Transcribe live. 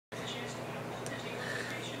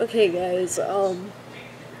Okay, guys,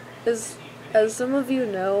 as some of you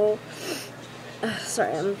know,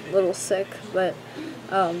 sorry, I'm a little sick, but,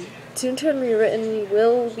 Toontown Rewritten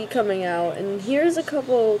will be coming out, and here's a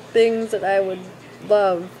couple things that I would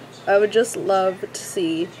just love to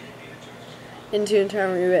see in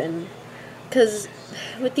Toontown Rewritten. Because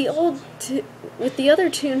with the other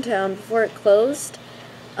Toontown before it closed,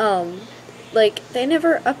 like, they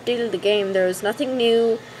never updated the game. There was nothing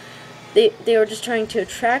new. They were just trying to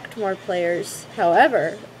attract more players.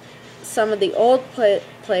 However, some of the old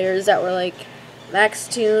players that were like max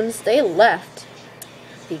toons, they left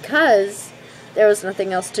because there was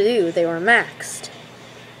nothing else to do. They were maxed.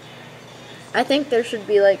 I think there should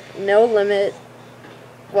be like no limit.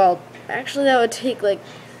 Well, actually that would take like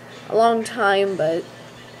a long time, but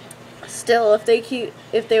still, if they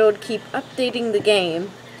would keep updating the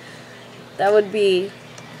game, that would be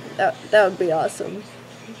awesome.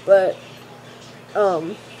 But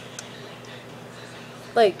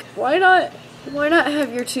like, why not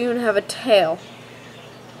have your toon have a tail?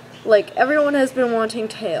 Like, everyone has been wanting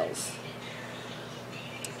tails.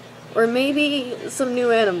 Or maybe some new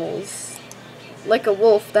animals, like a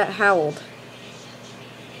wolf that howled.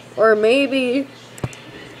 Or maybe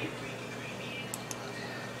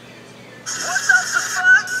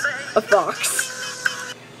a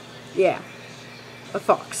fox. Yeah, a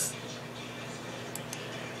fox.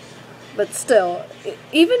 But still,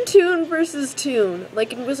 even toon versus toon,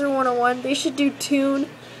 like in Wizard 101, they should do toon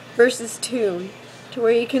versus toon, to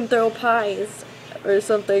where you can throw pies or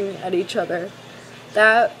something at each other.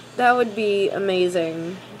 That would be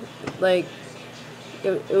amazing. Like,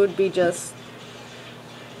 it would be just,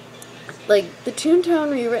 like, the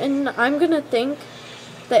Toontown Rewritten, I'm gonna think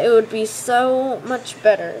that it would be so much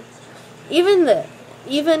better. Even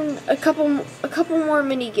a couple more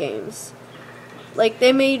mini games. Like,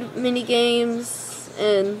 they made mini games,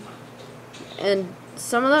 and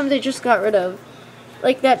some of them they just got rid of.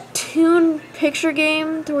 Like that toon picture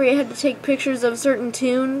game, where you had to take pictures of certain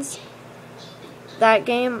toons. That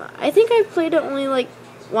game, I think I played it only like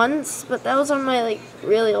once, but that was on my like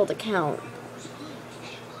really old account.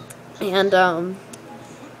 And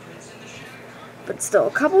but still,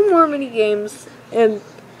 a couple more mini games, and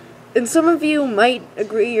some of you might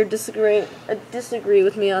agree or disagree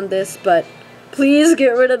with me on this, but please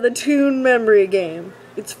get rid of the toon memory game.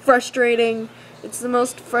 It's frustrating. It's the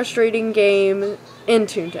most frustrating game in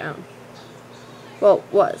Toontown. Well,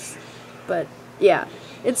 was. But, yeah.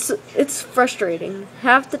 It's frustrating.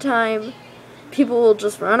 Half the time, people will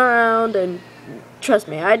just run around and, trust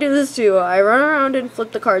me, I do this too. I run around and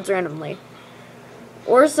flip the cards randomly.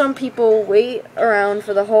 Or some people wait around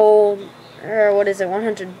for the whole,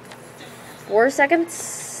 104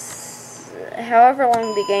 seconds? However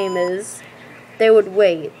long the game is. They would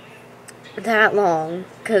wait that long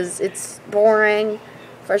because it's boring,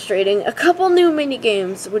 frustrating. A couple new mini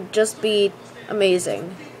games would just be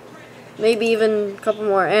amazing. Maybe even a couple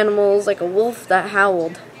more animals, like a wolf that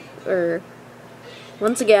howled, or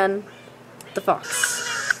once again, the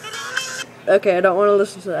fox. Okay, I don't want to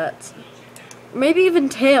listen to that. Maybe even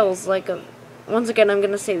tails, like once again, I'm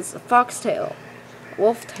gonna say this: a fox tail,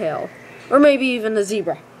 wolf tail, or maybe even a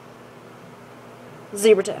zebra.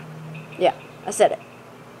 Zebra tail. Yeah. I said it.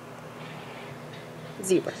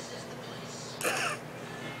 Zebra.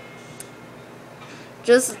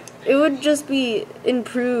 It would just be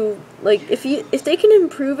improved. Like, if they can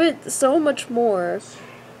improve it so much more,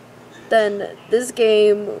 then this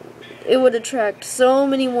game, it would attract so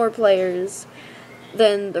many more players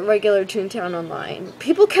than the regular Toontown Online.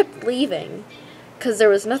 People kept leaving because there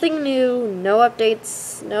was nothing new, no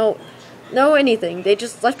updates, no anything. They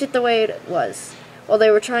just left it the way it was. While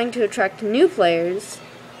they were trying to attract new players,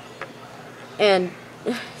 and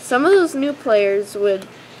some of those new players would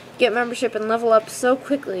get membership and level up so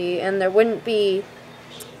quickly, and there wouldn't be,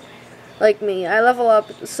 like me, I level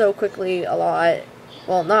up so quickly a lot.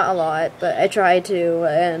 Well, not a lot, but I try to,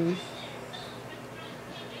 and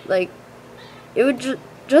like, it would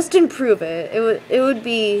just improve it. It would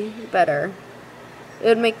be better. It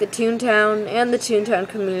would make the Toontown and the Toontown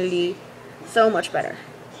community so much better.